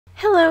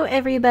Hello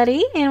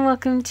everybody and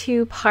welcome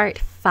to part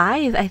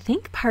 5, I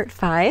think part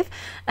 5,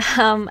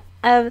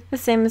 of The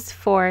Sims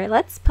 4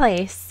 Let's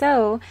Play.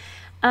 So,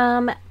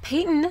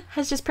 Peyton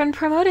has just been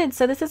promoted,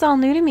 so this is all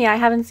new to me. I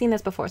haven't seen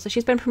this before. So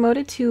she's been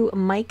promoted to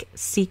Mic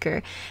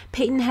Seeker.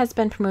 Peyton has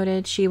been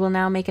promoted. She will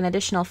now make an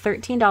additional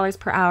 $13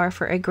 per hour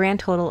for a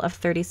grand total of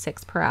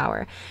 $36 per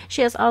hour.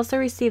 She has also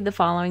received the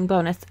following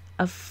bonus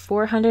of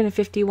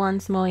 451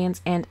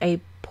 simoleons and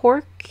a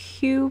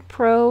Porcu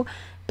Pro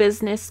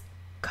business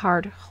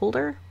card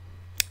holder.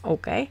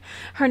 Okay.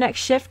 Her next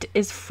shift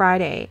is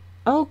Friday.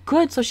 Oh,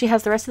 good. So she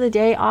has the rest of the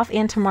day off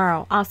and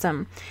tomorrow.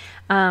 Awesome.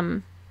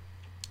 And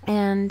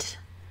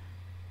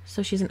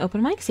so she's an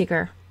open mic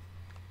seeker.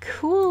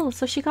 Cool.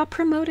 So she got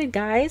promoted,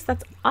 guys.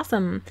 That's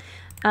awesome.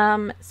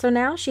 So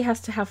now she has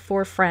to have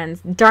 4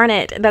 friends. Darn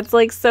it. That's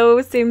like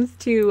so Sims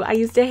 2. I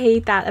used to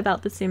hate that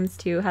about The Sims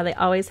 2, how they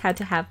always had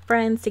to have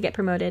friends to get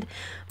promoted.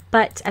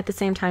 But at the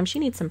same time, she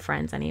needs some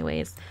friends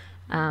anyways.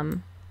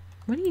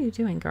 What are you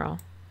doing, girl?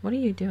 What are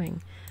you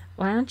doing?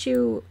 Why don't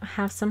you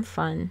have some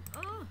fun?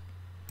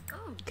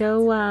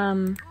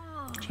 Go,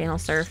 channel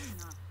surf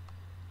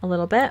a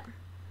little bit.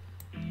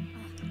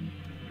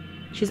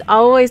 She's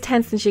always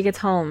tense when she gets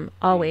home.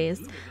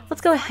 Always.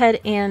 Let's go ahead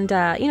and,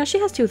 you know, she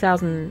has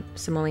 2,000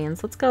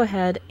 simoleons. Let's go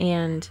ahead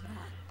and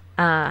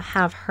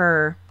have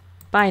her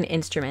buy an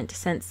instrument.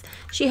 Since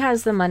she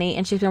has the money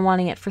and she's been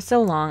wanting it for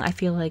so long, I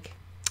feel like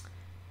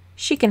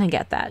she can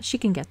get that. She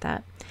can get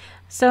that.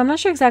 So I'm not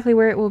sure exactly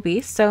where it will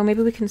be, so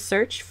maybe we can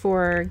search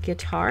for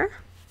guitar.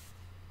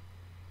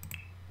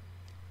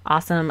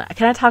 Awesome.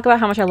 Can I talk about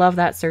how much I love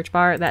that search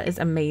bar? That is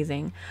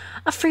amazing.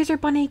 A Freezer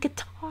Bunny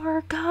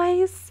guitar,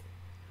 guys.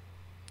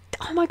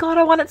 Oh my god,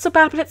 I want it so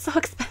bad, but it's so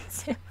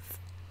expensive.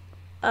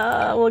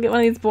 We'll get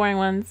one of these boring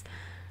ones.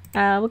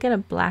 We'll get a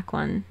black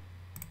one.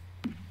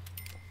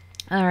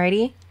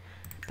 Alrighty.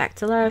 Back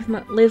to live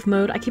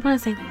mode. I keep wanting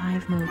to say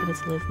live mode, but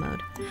it's live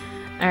mode.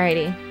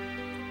 Alrighty.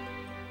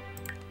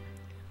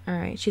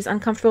 Alright, she's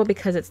uncomfortable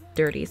because it's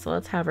dirty, so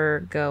let's have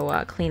her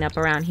go clean up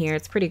around here.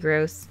 It's pretty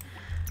gross.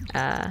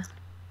 So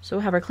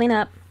we'll have her clean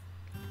up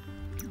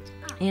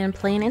and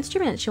play an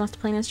instrument. She wants to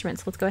play an instrument,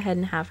 so let's go ahead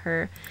and have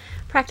her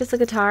practice the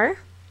guitar.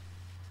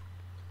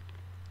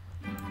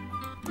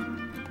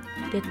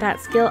 Get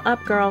that skill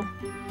up, girl.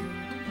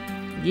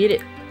 Get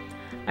it.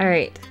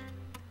 Alright.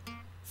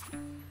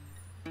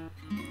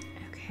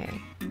 Okay.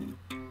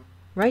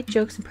 Write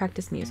jokes and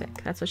practice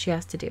music. That's what she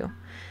has to do.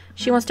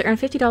 She wants to earn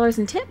 $50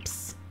 in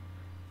tips.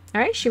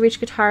 Alright, she reached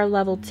guitar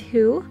level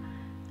 2.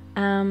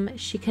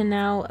 She can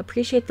now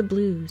appreciate the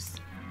blues.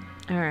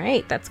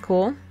 Alright, that's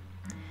cool.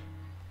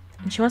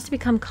 And she wants to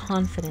become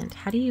confident.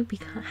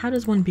 How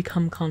does one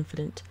become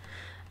confident?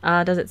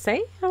 Does it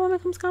say how one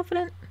becomes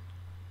confident?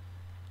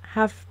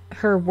 Have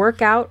her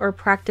work out or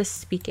practice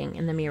speaking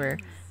in the mirror.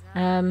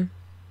 Can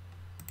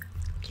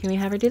we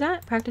have her do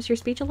that? Practice your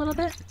speech a little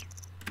bit?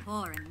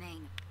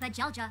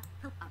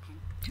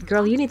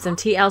 Girl, you need some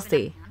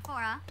TLC.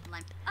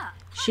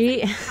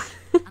 She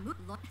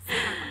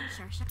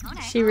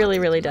really,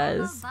 really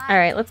does.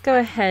 Alright, let's go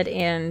ahead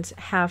and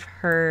have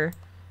her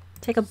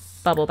take a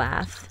bubble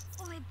bath.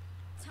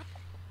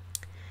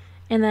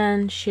 And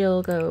then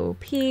she'll go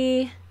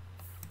pee.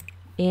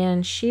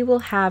 And she will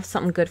have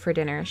something good for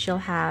dinner. She'll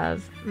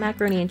have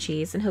macaroni and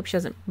cheese and hope she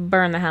doesn't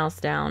burn the house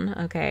down.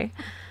 Okay.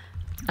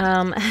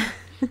 And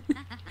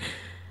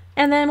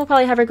then we'll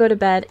probably have her go to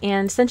bed.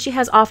 And since she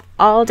has off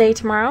all day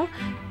tomorrow,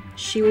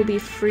 she will be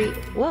free.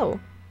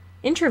 Whoa.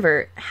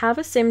 Introvert. Have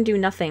a sim do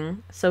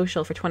nothing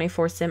social for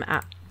 24 sim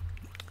app.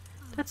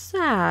 That's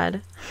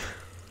sad.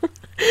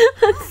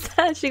 That's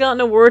sad. She got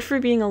an award for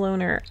being a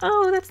loner.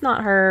 Oh, that's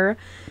not her.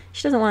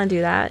 She doesn't want to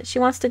do that. She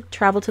wants to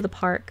travel to the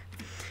park.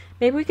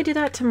 Maybe we could do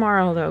that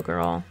tomorrow, though,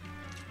 girl.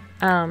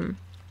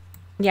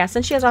 Yeah,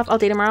 since she has off all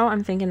day tomorrow,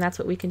 I'm thinking that's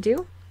what we can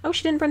do. Oh,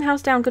 she didn't burn the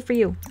house down. Good for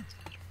you.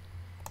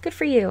 Good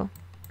for you.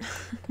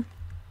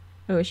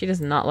 Oh, she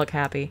does not look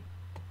happy.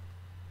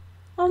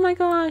 Oh my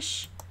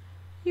gosh.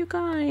 You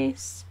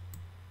guys.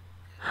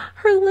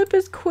 Her lip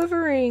is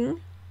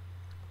quivering.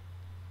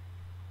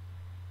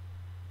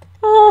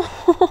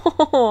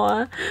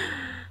 Oh.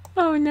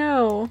 Oh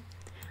no.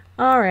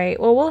 Alright,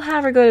 well, we'll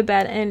have her go to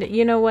bed, and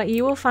you know what?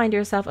 You will find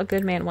yourself a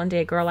good man one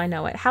day, girl. I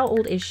know it. How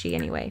old is she,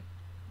 anyway?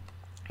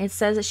 It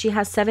says that she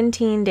has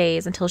 17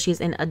 days until she's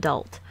an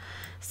adult.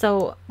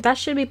 So, that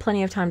should be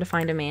plenty of time to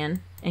find a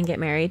man and get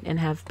married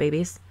and have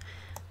babies.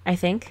 I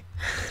think.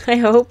 I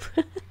hope.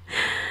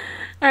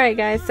 Alright,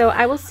 guys, so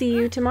I will see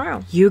you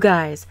tomorrow. You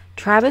guys,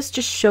 Travis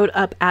just showed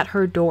up at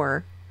her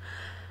door.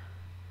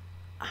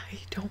 I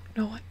don't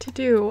know what to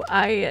do.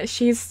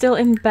 She's still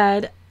in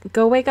bed.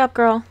 Go wake up,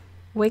 girl.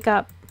 Wake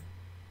up.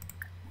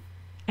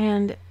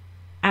 And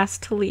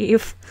ask to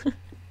leave.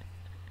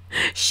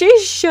 She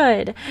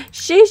should.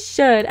 She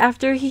should,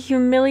 after he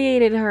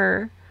humiliated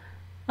her.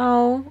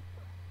 Oh.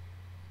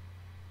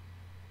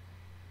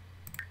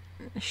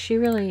 She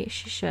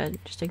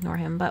should. Just ignore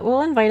him. But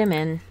we'll invite him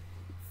in.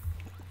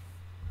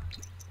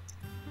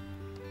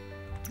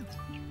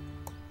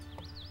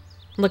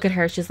 Look at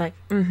her. She's like,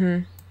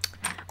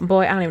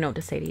 Boy, I don't even know what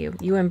to say to you.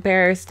 You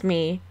embarrassed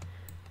me.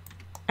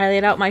 I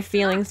laid out my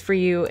feelings for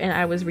you, and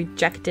I was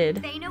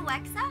rejected.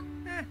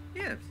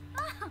 Yes.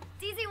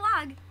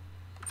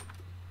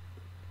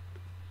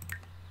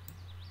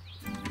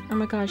 Oh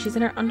my god, she's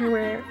in her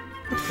underwear.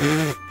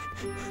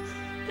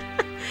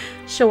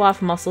 Show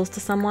off muscles to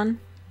someone?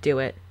 Do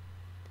it.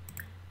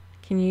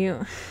 Can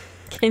you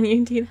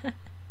do that?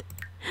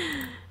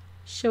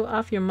 Show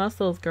off your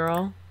muscles,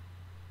 girl.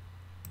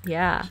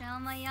 Yeah.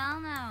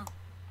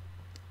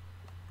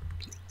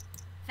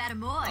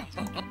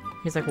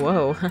 He's like,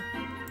 whoa.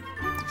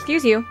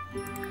 Excuse you.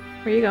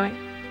 Where are you going?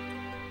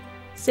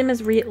 Sim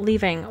is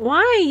leaving.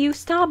 Why? You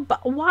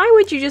stop. Why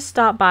would you just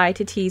stop by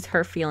to tease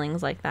her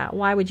feelings like that?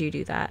 Why would you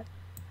do that?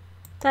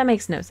 That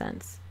makes no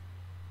sense.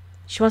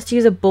 She wants to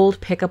use a bold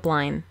pickup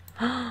line.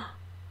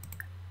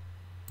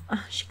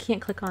 She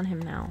can't click on him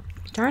now.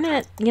 Darn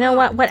it. You know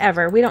what?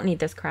 Whatever. We don't need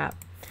this crap.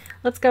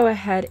 Let's go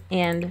ahead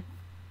and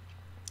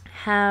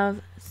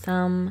have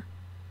some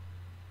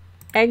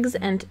eggs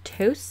and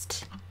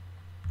toast.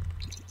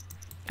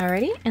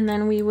 Alrighty. And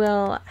then we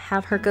will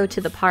have her go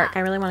to the park. I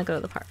really want to go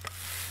to the park.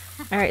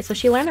 Alright, so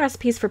she learned the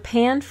recipes for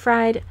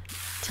pan-fried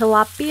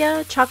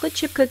tilapia, chocolate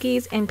chip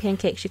cookies, and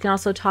pancakes. She can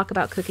also talk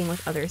about cooking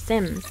with other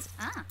Sims.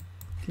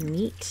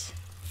 Neat.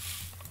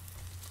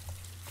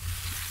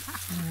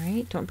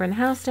 Alright, don't burn the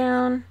house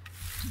down.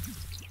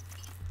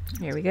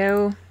 There we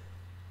go.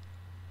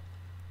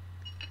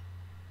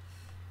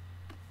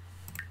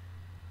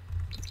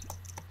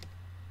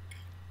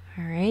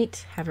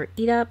 Alright, have her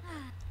eat up.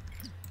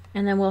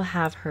 And then we'll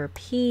have her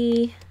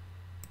pee.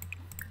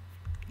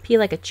 Pee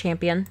like a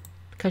champion,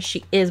 because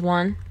she is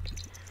one.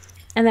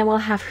 And then we'll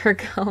have her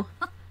go.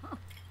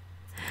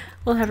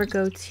 We'll have her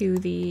go to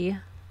the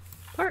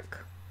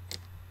park.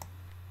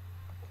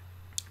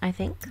 I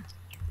think.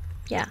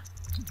 Yeah.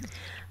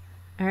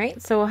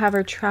 Alright, so we'll have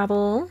her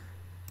travel.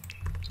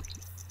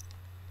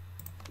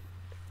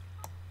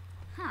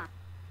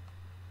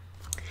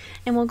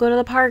 And we'll go to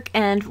the park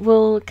and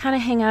we'll kind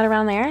of hang out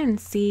around there and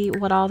see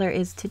what all there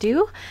is to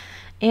do.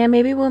 And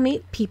maybe we'll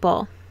meet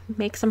people.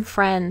 Make some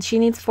friends. She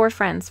needs 4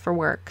 friends for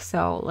work.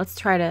 So let's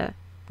try to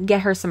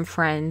get her some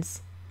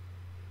friends.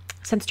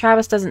 Since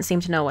Travis doesn't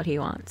seem to know what he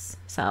wants.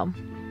 So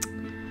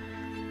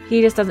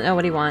he just doesn't know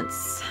what he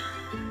wants.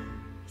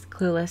 He's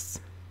clueless.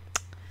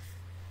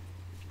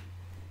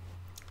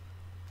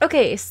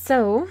 Okay,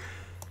 so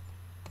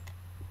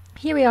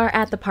here we are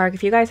at the park.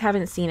 If you guys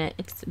haven't seen it,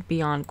 it's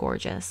beyond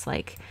gorgeous.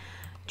 Like,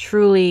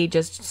 truly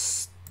just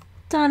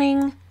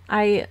stunning.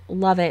 I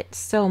love it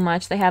so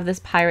much. They have this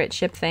pirate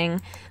ship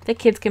thing that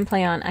kids can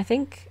play on. I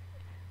think,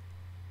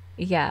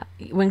 yeah,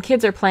 when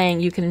kids are playing,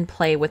 you can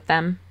play with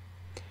them.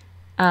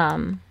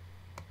 Oh,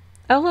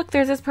 look,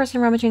 there's this person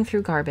rummaging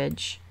through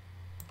garbage.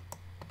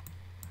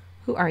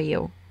 Who are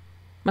you?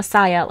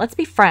 Messiah. Let's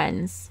be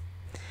friends.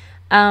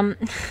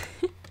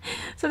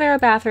 So there are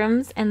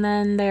bathrooms, and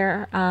then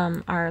there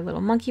are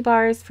little monkey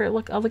bars for,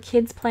 look, all the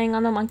kids playing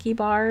on the monkey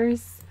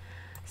bars.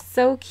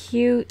 So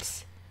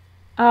cute.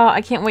 Oh,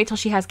 I can't wait till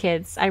she has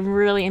kids. I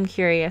really am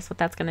curious what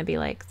that's going to be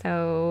like.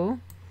 So,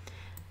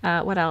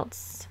 what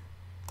else?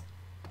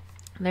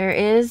 There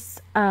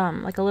is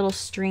like a little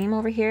stream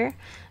over here.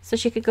 So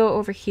she could go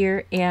over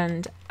here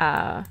and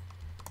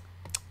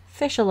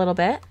fish a little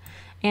bit.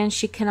 And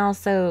she can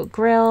also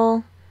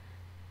grill,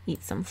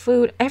 eat some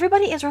food.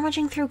 Everybody is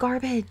rummaging through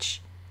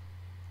garbage.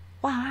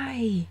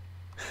 Why?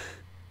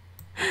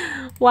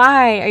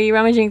 Why are you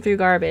rummaging through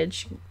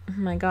garbage? Oh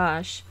my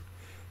gosh.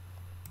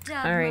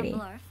 Alrighty.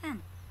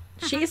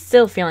 She's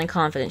still feeling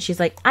confident. She's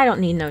like, I don't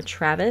need no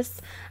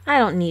Travis. I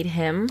don't need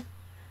him.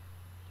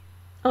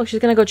 Oh, she's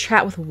gonna go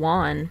chat with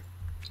Juan.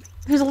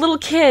 Who's a little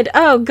kid.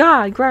 Oh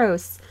god,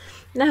 gross.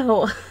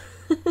 No.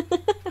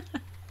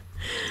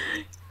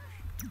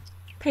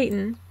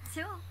 Peyton.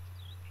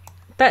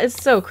 That is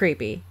so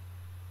creepy.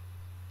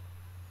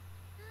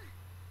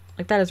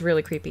 Like, that is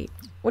really creepy.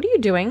 What are you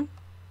doing?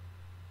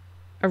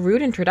 A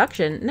rude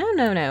introduction? No,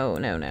 no, no,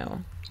 no,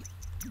 no.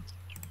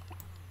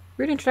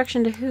 Rude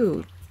introduction to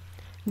who?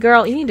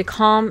 Girl, you need to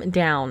calm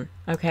down,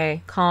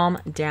 okay? Calm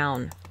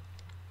down.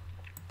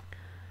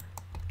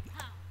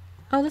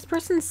 Oh, this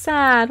person's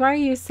sad. Why are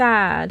you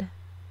sad?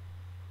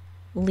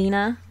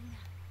 Lena.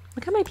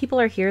 Look how many people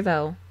are here,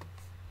 though.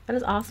 That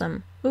is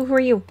awesome. Ooh, who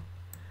are you?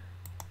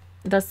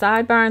 The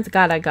sidebarns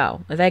gotta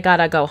go. They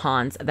gotta go,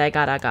 Hans. They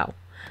gotta go.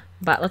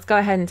 But let's go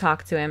ahead and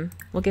talk to him.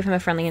 We'll give him a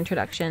friendly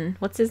introduction.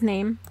 What's his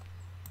name?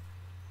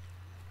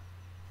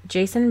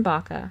 Jason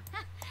Baca.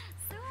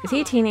 Is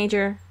he a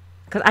teenager?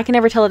 Because I can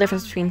never tell the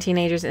difference between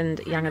teenagers and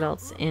young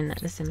adults in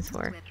The Sims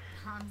 4.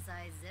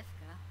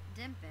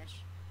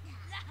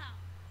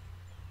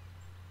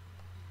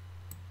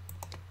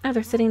 Oh,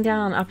 they're sitting down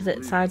on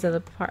opposite sides of the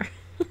park.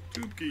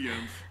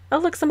 Oh,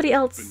 look, somebody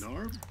else.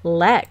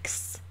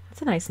 Lex.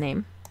 That's a nice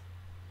name.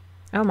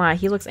 Oh my,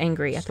 he looks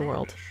angry at the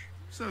world.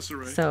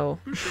 So,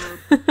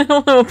 I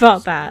don't know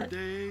about that.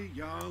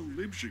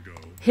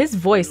 His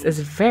voice is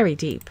very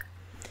deep.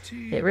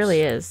 It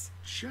really is.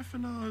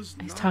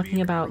 He's talking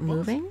about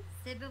moving?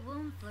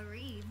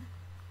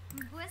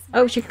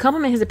 Oh, she can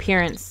compliment his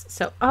appearance.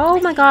 So, oh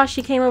my gosh,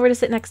 she came over to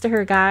sit next to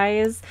her,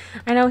 guys.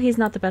 I know he's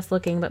not the best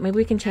looking, but maybe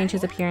we can change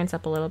his appearance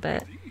up a little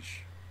bit.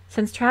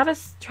 Since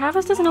Travis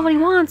doesn't know what he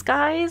wants,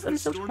 guys. I'm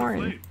so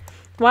torn.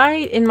 Why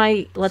in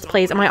my Let's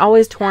Plays am I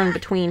always torn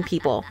between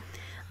people?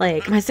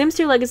 Like, my Sims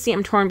 2 Legacy,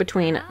 I'm torn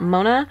between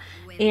Mona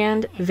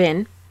and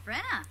Vin.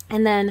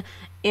 And then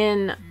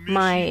in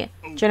my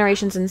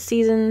Generations and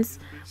Seasons,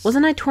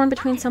 wasn't I torn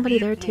between somebody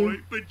there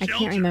too? I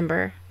can't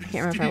remember. I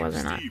can't remember if I was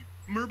or not.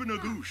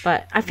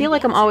 But I feel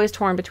like I'm always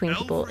torn between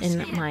people in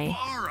my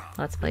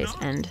Let's Plays,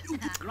 and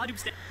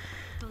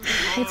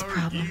it's a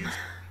problem.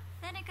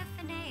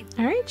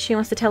 Alright, she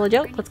wants to tell a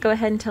joke. Let's go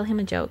ahead and tell him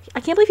a joke. I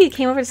can't believe he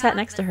came over and sat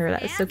next to her.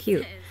 That is so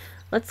cute.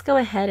 Let's go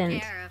ahead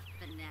and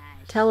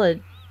tell a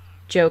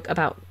joke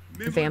about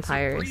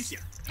vampires.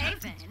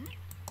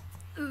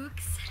 I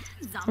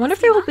wonder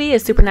if there will be a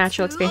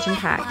supernatural expansion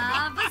pack.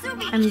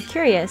 I'm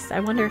curious.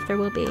 I wonder if there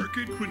will be.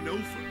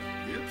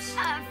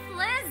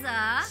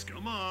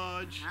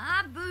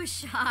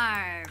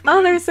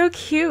 Oh, they're so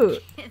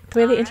cute. The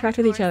way they interact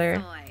with each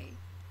other.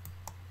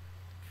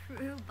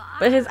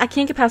 But I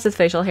can't get past his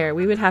facial hair.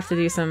 We would have to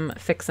do some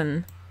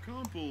fixing.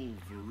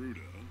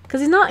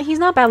 Because he's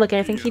not bad looking.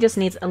 I think he just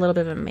needs a little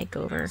bit of a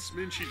makeover.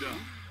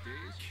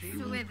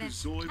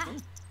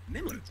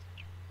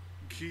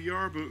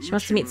 She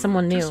wants to meet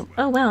someone new.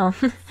 Oh, well.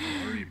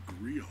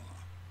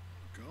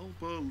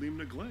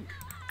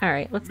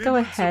 Alright, let's go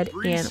ahead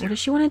and... What does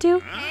she want to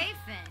do?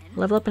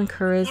 Level up in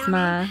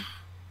charisma.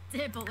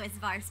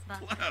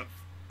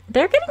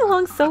 They're getting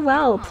along so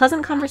well.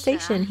 Pleasant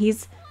conversation.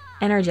 He's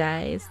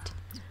energized.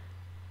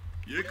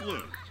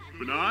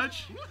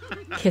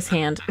 Kiss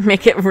hand.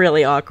 Make it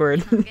really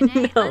awkward.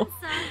 No.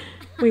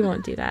 We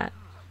won't do that.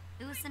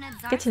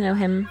 Get to know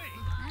him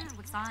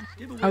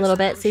a little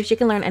bit. See if she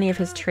can learn any of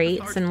his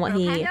traits and what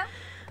he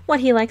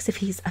likes if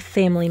he's a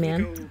family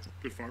man.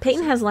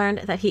 Peyton has learned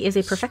that he is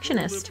a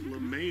perfectionist.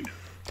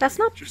 That's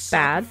not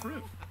bad.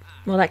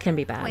 Well, that can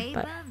be bad,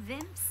 but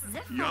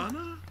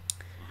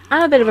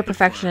I'm a bit of a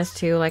perfectionist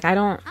too. Like, I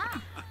don't...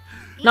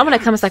 Not when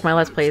it comes to like my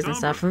Let's Plays and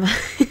stuff.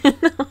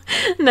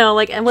 No,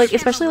 like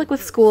especially like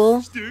with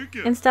school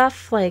and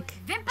stuff. Like,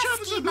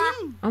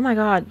 oh my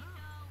god.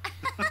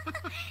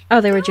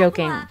 Oh, they were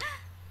joking.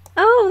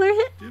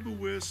 Oh,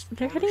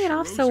 they're hitting it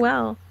off so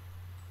well.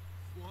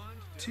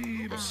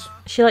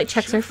 She like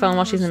checks her phone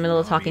while she's in the middle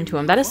of talking to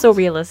him. That is so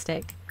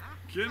realistic.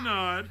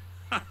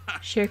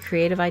 Share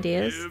creative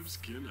ideas.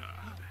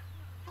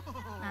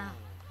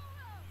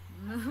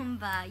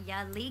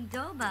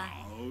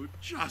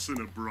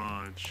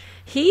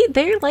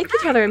 They like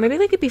each other. Maybe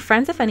they could be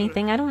friends if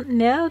anything. I don't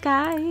know,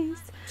 guys.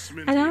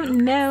 I don't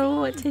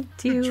know what to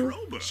do.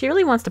 She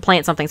really wants to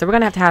plant something, so we're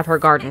gonna have to have her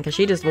garden because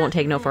she just won't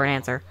take no for an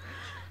answer.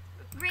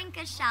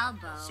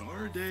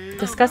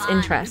 Discuss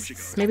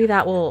interests. Maybe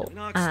that will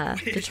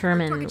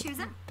determine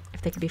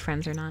if they could be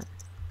friends or not.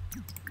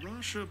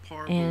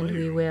 And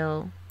we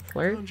will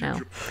flirt?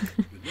 No.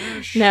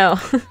 No.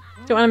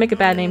 Don't want to make a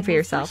bad name for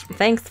yourself.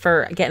 Thanks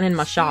for getting in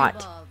my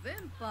shot.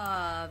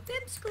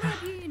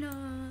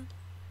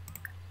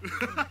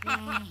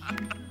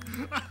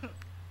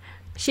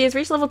 She has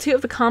reached level 2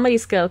 of the comedy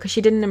skill because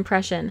she did an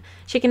impression.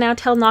 She can now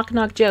tell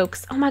knock-knock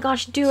jokes. Oh my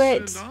gosh, do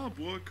it!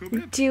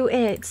 Do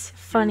it!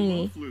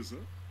 Funny.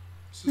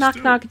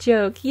 Knock-knock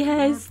joke.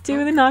 Yes,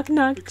 do the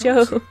knock-knock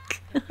joke.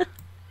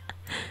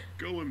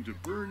 Do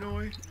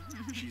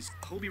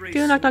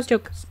a knock-knock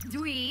joke.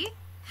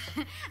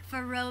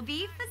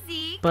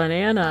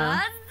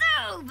 Banana.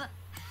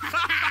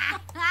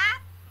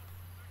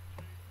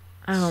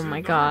 Oh my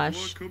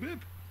gosh.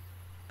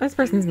 This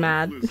person's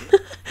mad. I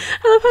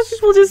love how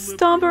people just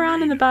stomp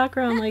around in the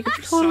background like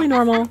it's totally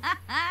normal.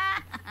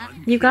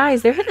 You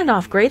guys, they're hitting it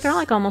off great. They're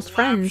like almost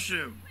friends.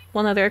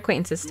 Well, no, they're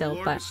acquaintances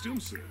still, but...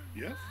 Let's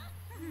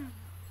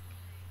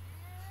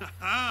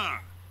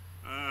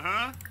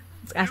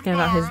ask him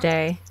about his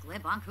day.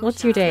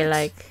 What's your day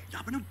like?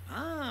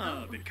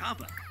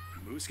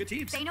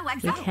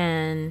 We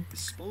can...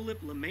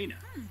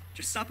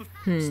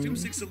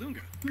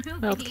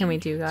 What else can we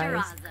do,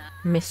 guys?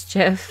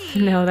 Mischief?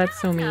 No,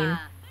 that's so mean.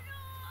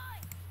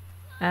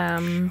 I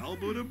don't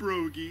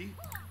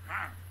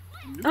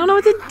know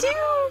what to do!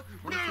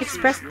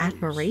 Express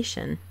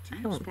admiration?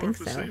 I don't think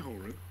so.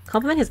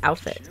 Compliment his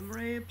outfit.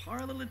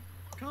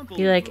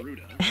 You like...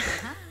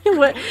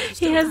 What?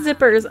 He has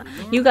zippers.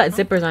 You got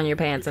zippers on your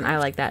pants, and I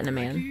like that in a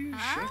man.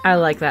 I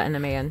like that in a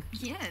man.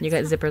 You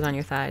got zippers on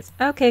your thighs.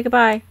 Okay,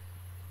 goodbye.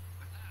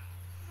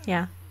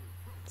 Yeah.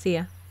 See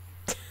ya.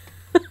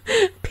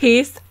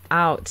 Peace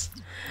out.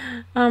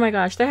 Oh my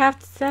gosh, there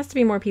has to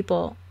be more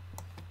people.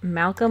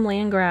 Malcolm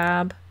land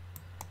grab.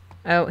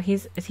 Oh,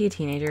 is he a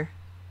teenager?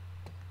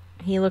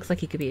 He looks like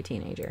he could be a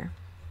teenager.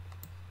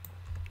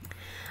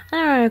 I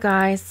don't know,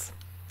 guys.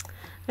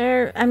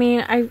 I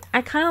mean,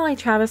 I kind of like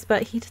Travis,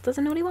 but he just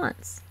doesn't know what he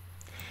wants.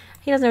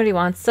 He doesn't know what he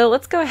wants. So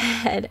let's go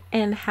ahead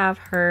and have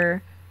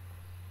her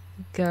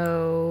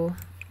go...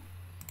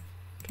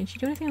 Can she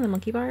do anything on the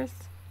monkey bars?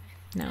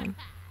 No. Is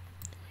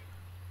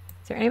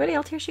there anybody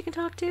else here she can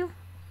talk to?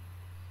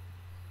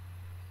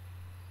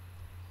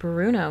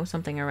 Bruno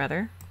something or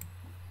other.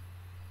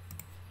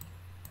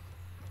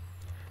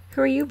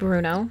 Who are you,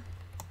 Bruno?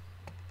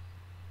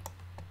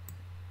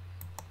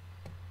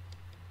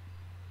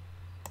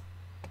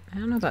 I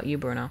don't know about you,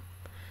 Bruno.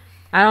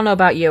 I don't know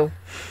about you,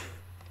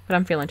 but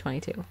I'm feeling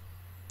 22.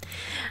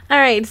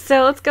 Alright,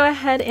 so let's go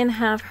ahead and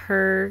have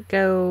her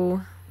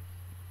go...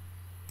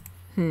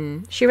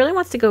 She really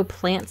wants to go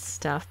plant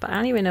stuff, but I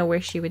don't even know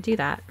where she would do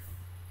that.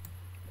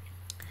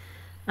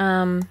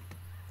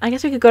 I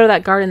guess we could go to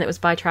that garden that was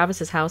by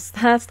Travis's house.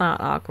 That's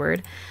not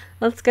awkward.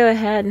 Let's go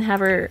ahead and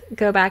have her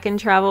go back and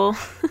travel.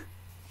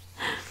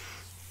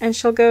 And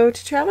she'll go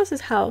to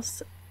Travis's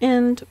house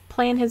and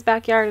play in his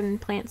backyard and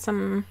plant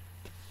some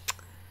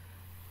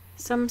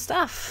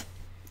stuff.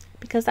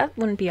 Because that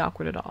wouldn't be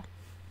awkward at all.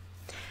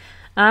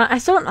 I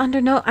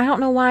don't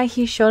know why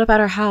he showed up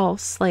at our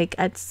house. Like,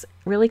 it's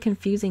really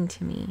confusing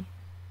to me.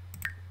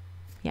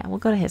 Yeah, we'll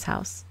go to his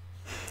house.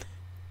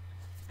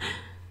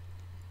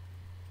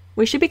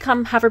 We should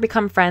have her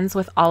become friends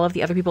with all of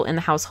the other people in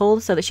the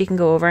household so that she can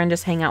go over and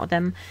just hang out with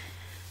them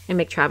and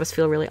make Travis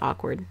feel really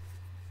awkward.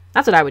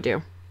 That's what I would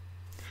do.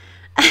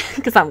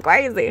 Because I'm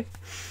crazy.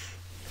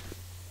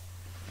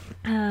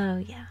 Oh,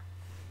 yeah.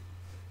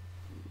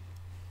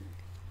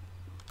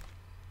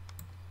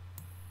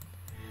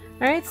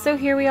 Alright, so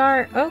here we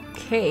are.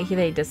 Okay,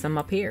 they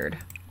disappeared.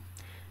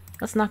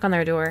 Let's knock on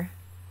their door.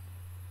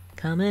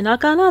 Come and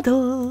knock on our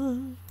door.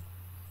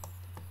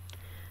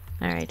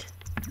 Alright.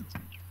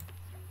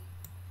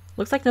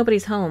 Looks like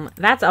nobody's home.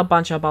 That's a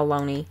bunch of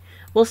baloney.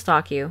 We'll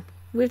stalk you.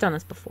 We've done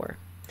this before.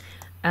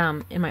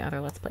 In my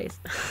other Let's Plays.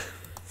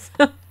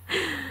 So,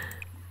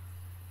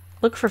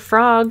 look for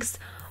frogs.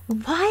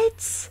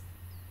 What?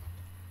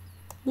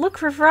 Look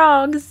for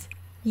frogs.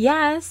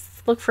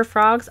 Yes. Look for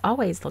frogs.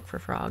 Always look for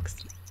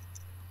frogs.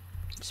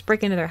 Just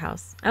break into their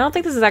house. I don't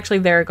think this is actually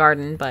their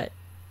garden, but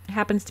it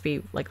happens to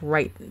be like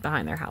right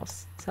behind their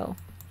house. So.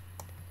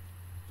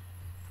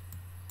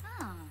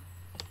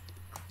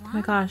 Oh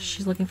my gosh,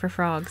 she's looking for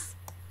frogs.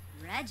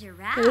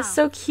 It is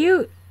so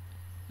cute.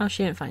 Oh,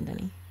 she didn't find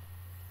any.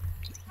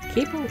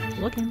 Keep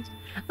looking.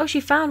 Oh, she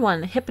found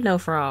one.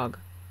 HypnoFrog.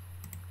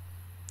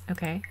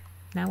 Okay.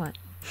 Now what?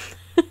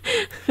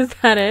 Is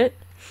that it?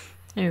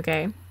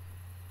 Okay.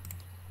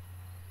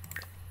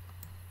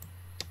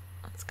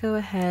 Let's go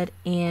ahead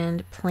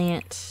and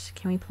plant.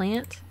 Can we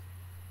plant?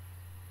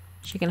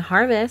 She can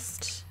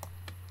harvest.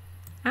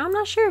 I'm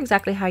not sure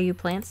exactly how you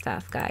plant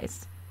stuff,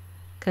 guys.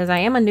 Because I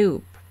am a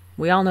noob.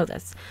 We all know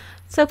this.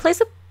 So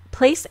place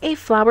a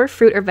flower,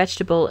 fruit, or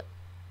vegetable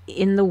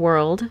in the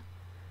world,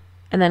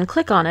 and then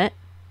click on it.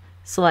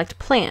 Select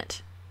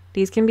plant.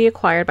 These can be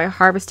acquired by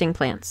harvesting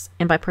plants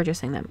and by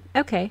purchasing them.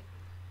 Okay.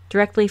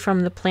 Directly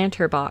from the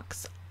planter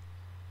box.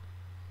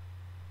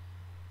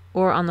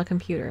 Or on the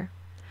computer.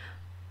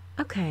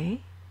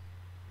 Okay.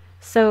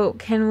 So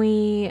can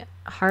we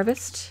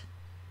harvest?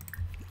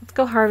 Let's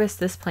go harvest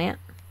this plant.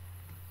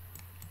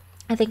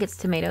 I think it's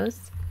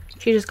tomatoes.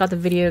 She just got the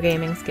video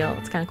gaming skill.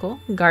 It's kind of cool.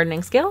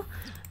 Gardening skill.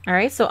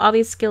 Alright, so all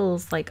these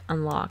skills like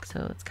unlock,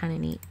 so it's kind of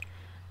neat.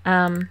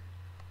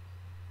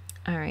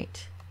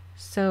 Alright.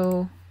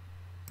 So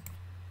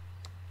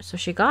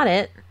she got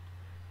it.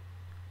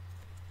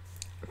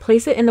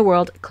 Place it in the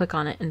world, click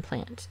on it, and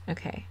plant.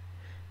 Okay.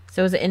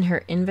 So is it in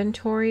her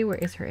inventory? Where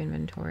is her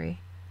inventory?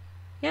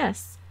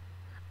 Yes.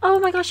 Oh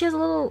my gosh, she has a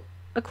little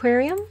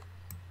aquarium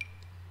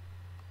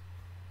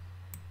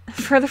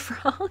for the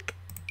frog.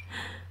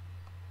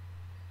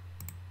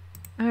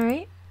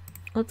 Alright.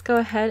 Let's go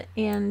ahead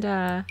and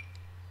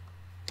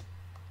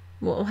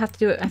we'll have to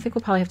do it. I think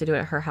we'll probably have to do it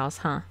at her house,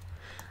 huh?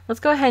 Let's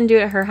go ahead and do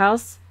it at her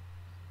house.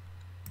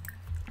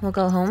 We'll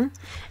go home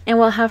and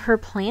we'll have her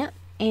plant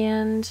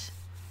and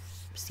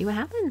see what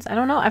happens. I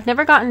don't know. I've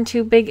never gotten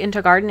too big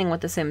into gardening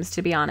with The Sims,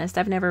 to be honest.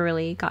 I've never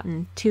really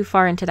gotten too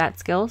far into that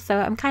skill, so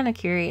I'm kind of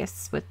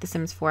curious with The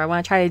Sims 4. I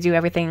want to try to do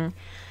everything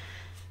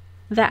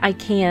that I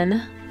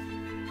can.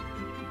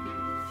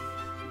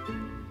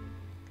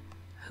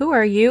 Who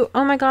are you?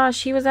 Oh my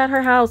gosh, he was at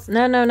her house.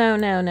 No, no, no,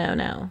 no, no,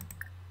 no.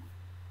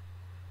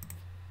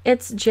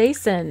 It's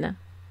Jason.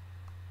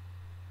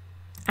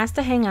 Asked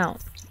to hang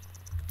out.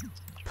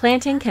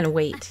 Planting can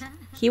wait.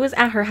 He was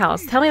at her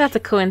house. Tell me that's a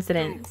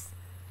coincidence.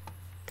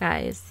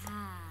 Guys.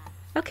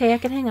 Okay, I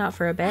can hang out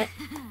for a bit.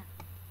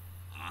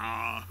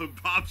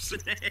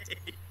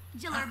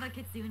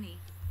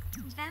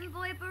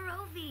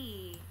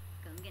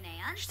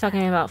 She's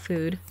talking about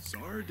food.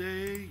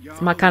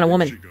 It's my kind of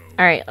woman.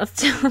 Alright,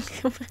 let's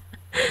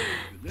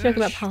talk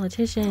about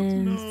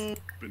politicians.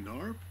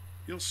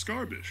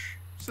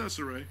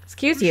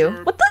 Excuse you.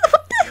 What the?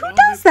 Who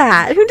does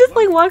that? Who just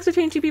like walks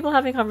between two people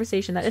having a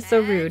conversation? That is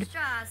so rude.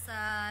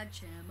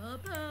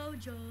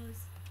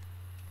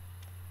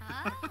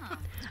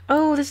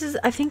 Oh, this is.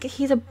 I think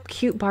he's a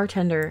cute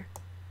bartender.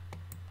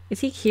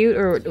 Is he cute,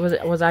 or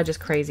was I just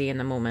crazy in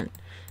the moment?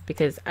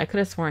 Because I could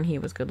have sworn he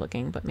was good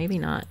looking, but maybe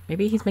not.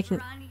 Maybe he's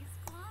making.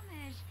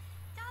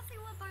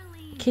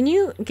 Can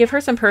you give her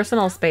some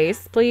personal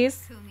space,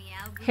 please,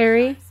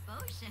 Harry?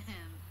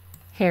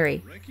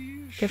 Harry,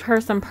 give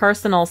her some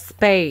personal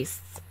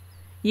space.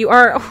 You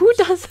are... Who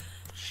does that?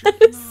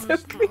 That is so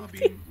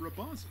creepy.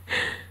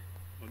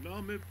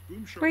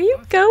 Where are you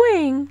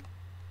going?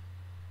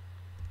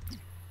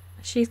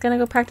 She's gonna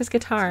go practice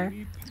guitar.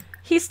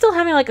 He's still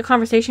having like a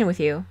conversation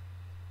with you.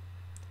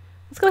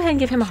 Let's go ahead and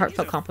give him a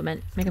heartfelt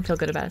compliment. Make him feel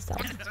good about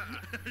himself.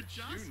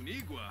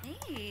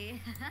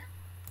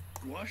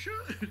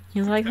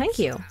 He's like, thank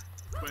you.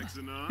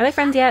 Are they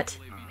friends yet?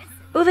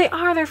 Oh, they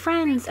are. They're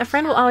friends. A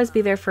friend will always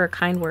be there for a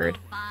kind word.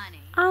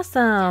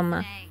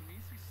 Awesome.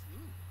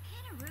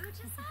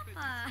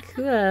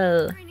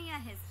 Cool.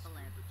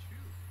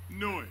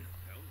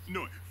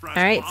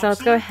 Alright, so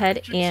let's go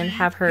ahead and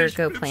have her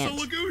go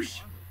plant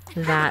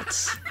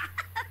that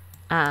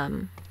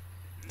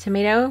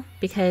tomato,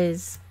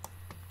 because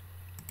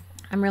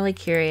I'm really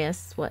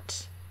curious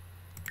what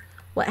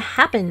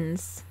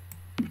happens.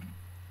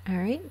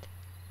 Alright.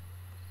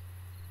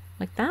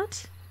 Like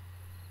that.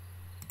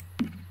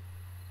 Oh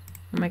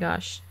my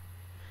gosh.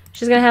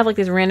 She's gonna have like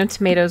these random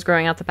tomatoes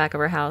growing out the back of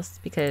her house,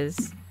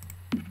 because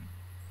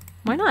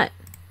why not?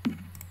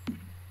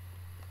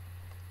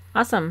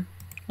 Awesome.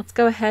 Let's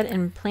go ahead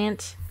and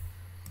plant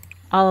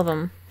all of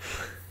them.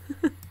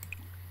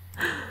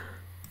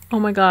 Oh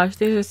my gosh,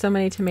 these are so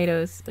many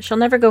tomatoes. She'll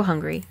never go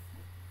hungry.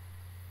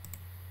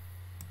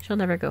 She'll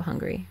never go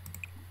hungry.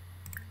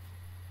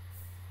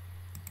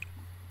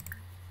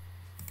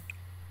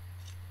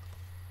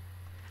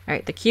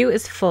 Alright, the queue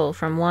is full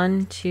from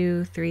 1,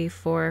 2, 3,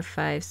 4,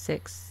 5,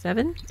 6,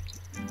 7.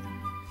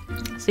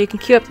 So you can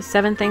queue up to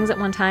 7 things at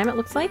one time, it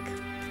looks like,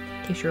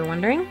 in case you were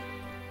wondering.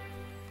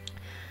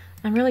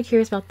 I'm really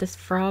curious about this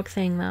frog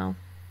thing, though.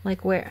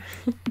 Like, where?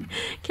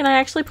 Can I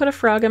actually put a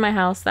frog in my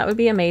house? That would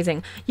be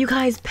amazing. You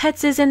guys,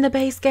 Pets is in the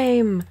base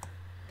game!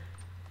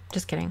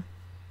 Just kidding.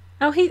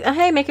 Oh,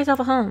 hey, make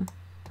yourself a home,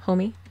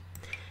 homie.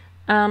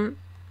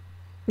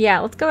 Yeah,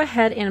 let's go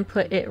ahead and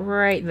put it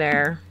right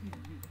there.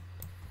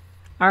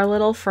 Our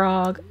little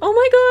frog. Oh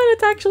my god,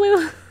 it's actually...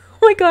 Oh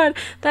my god,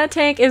 that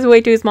tank is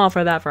way too small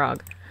for that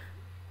frog.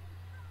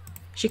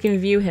 She can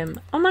view him.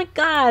 Oh my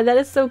god, that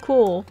is so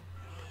cool.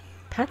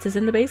 Pets is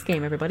in the base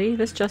game, everybody.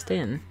 This just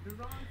in.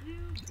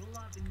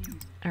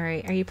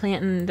 Alright, are you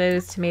planting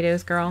those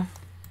tomatoes, girl?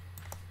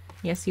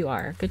 Yes, you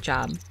are. Good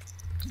job.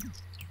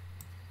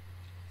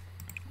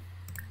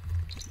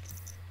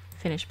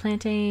 Finish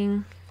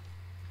planting.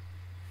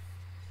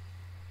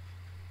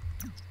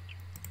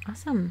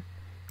 Awesome.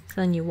 So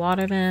then you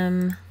water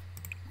them.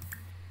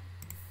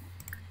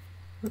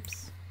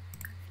 Oops.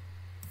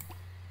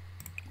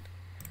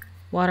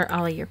 Water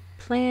all of your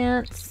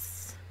plants.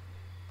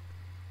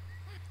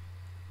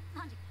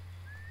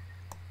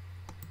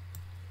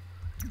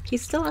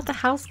 He's still at the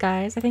house,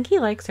 guys. I think he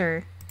likes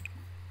her.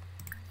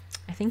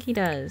 I think he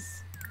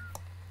does.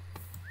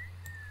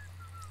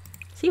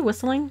 Is he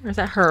whistling? Or is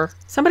that her?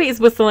 Somebody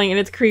is whistling and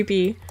it's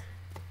creepy.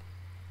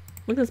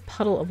 Look at this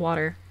puddle of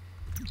water.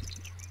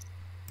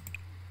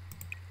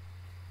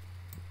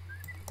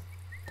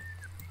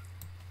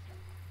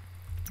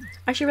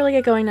 I should really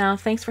get going now.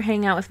 Thanks for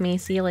hanging out with me.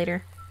 See you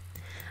later.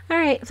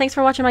 Alright, thanks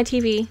for watching my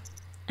TV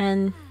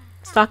and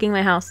stalking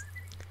my house.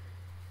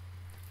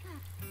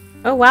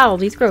 Oh wow,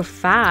 these grow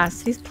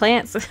fast. These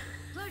plants...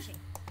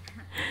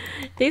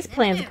 These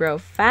plants grow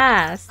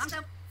fast.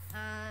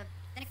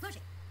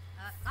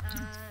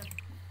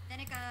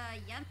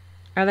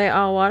 Are they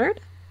all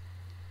watered?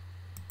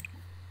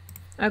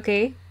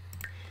 Okay.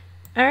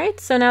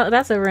 Alright, so now that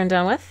that's over and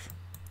done with,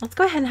 let's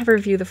go ahead and have her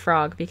review the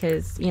frog,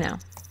 because, you know,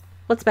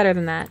 what's better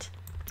than that?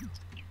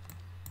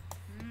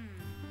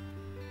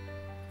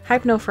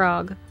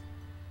 HypnoFrog.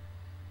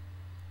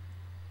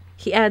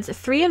 He adds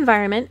 3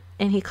 environment,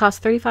 and he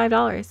costs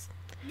 $35.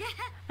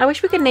 I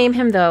wish we could name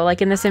him, though.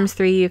 Like in The Sims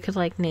 3, you could,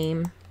 like,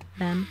 name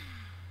them.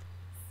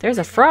 There's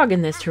a frog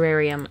in this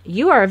terrarium.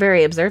 You are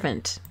very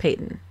observant,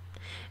 Peyton.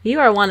 You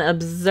are one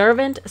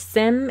observant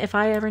sim, if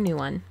I ever knew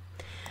one.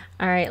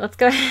 Alright, let's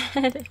go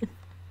ahead.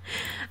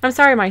 I'm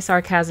sorry my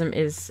sarcasm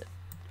is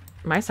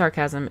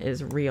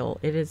real.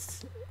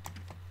 It's...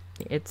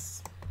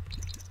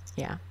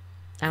 Yeah.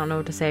 I don't know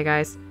what to say,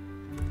 guys.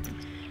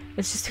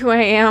 It's just who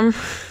I am.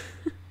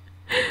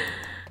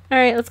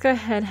 Alright, let's go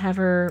ahead and have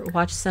her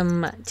watch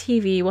some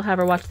TV. We'll have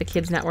her watch the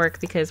Kids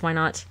Network, because why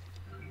not?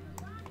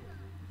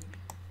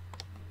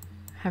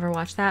 Have her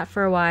watch that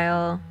for a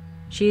while.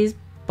 She's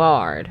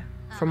barred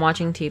from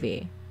watching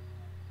TV.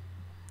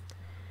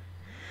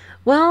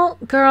 Well,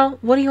 girl,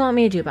 what do you want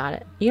me to do about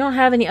it? You don't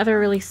have any other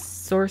really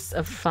source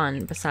of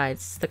fun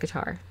besides the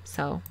guitar.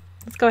 So,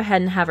 let's go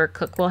ahead and have her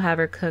cook. We'll have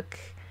her cook...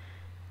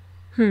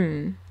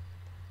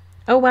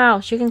 Oh, wow,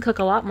 she can cook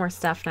a lot more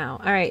stuff now.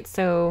 Alright,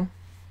 so...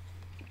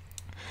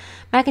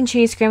 Mac and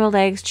cheese, scrambled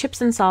eggs,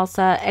 chips and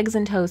salsa, eggs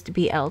and toast,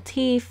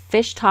 BLT,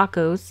 fish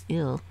tacos,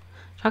 ew,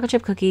 chocolate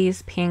chip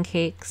cookies,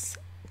 pancakes,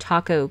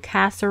 taco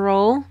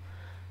casserole,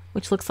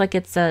 which looks like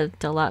it's a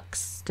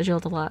deluxe,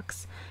 digital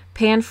deluxe,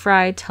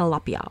 pan-fried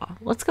tilapia.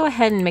 Let's go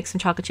ahead and make some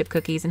chocolate chip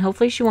cookies, and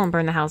hopefully she won't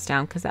burn the house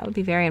down, because that would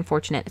be very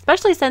unfortunate,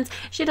 especially since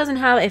she doesn't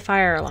have a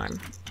fire alarm.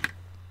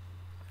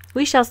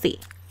 We shall see.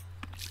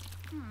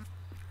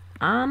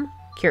 I'm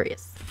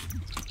curious.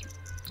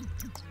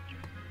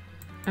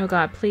 Oh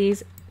God,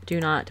 please do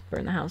not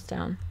burn the house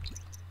down.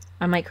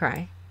 I might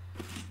cry.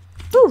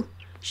 Ooh,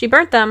 she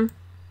burnt them.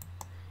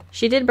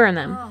 She did burn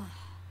them.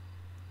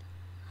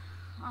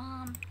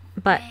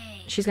 But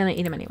she's gonna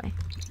eat them anyway.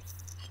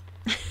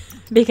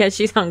 Because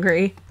she's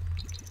hungry.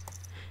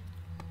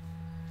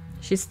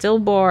 She's still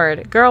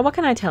bored. Girl, what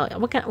can I tell you?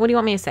 What do you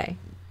want me to say?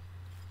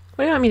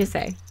 What do you want me to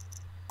say?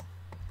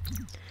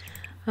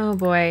 Oh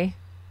boy.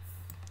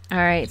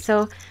 Alright,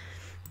 so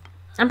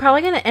I'm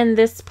probably gonna end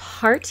this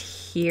part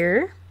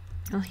here.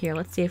 Oh, here,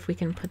 let's see if we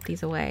can put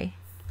these away.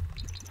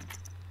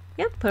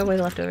 Yep, put away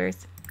the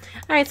leftovers.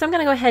 Alright, so I'm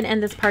gonna go ahead and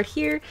end this part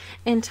here.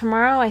 And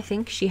tomorrow I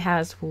think she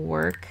has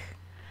work.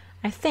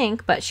 I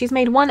think, but she's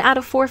made 1 out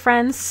of 4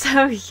 friends,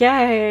 so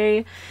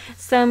yay.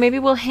 So maybe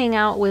we'll hang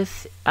out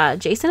with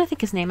Jason, I think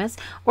his name is,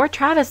 or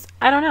Travis.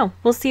 I don't know.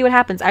 We'll see what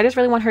happens. I just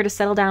really want her to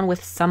settle down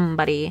with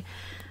somebody.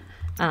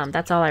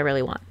 That's all I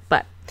really want.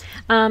 But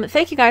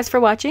thank you guys for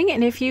watching,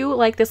 and if you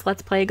like this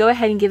Let's Play, go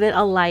ahead and give it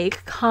a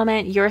like,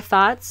 comment your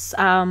thoughts.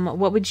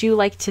 What would you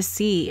like to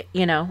see,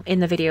 you know, in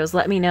the videos?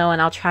 Let me know, and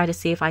I'll try to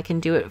see if I can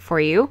do it for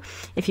you.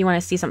 If you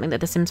want to see something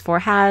that The Sims 4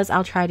 has,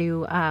 I'll try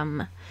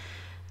to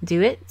do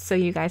it so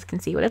you guys can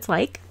see what it's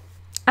like.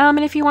 And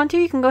if you want to,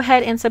 you can go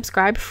ahead and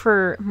subscribe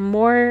for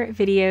more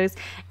videos,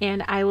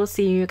 and I will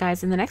see you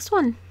guys in the next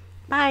one.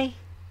 Bye.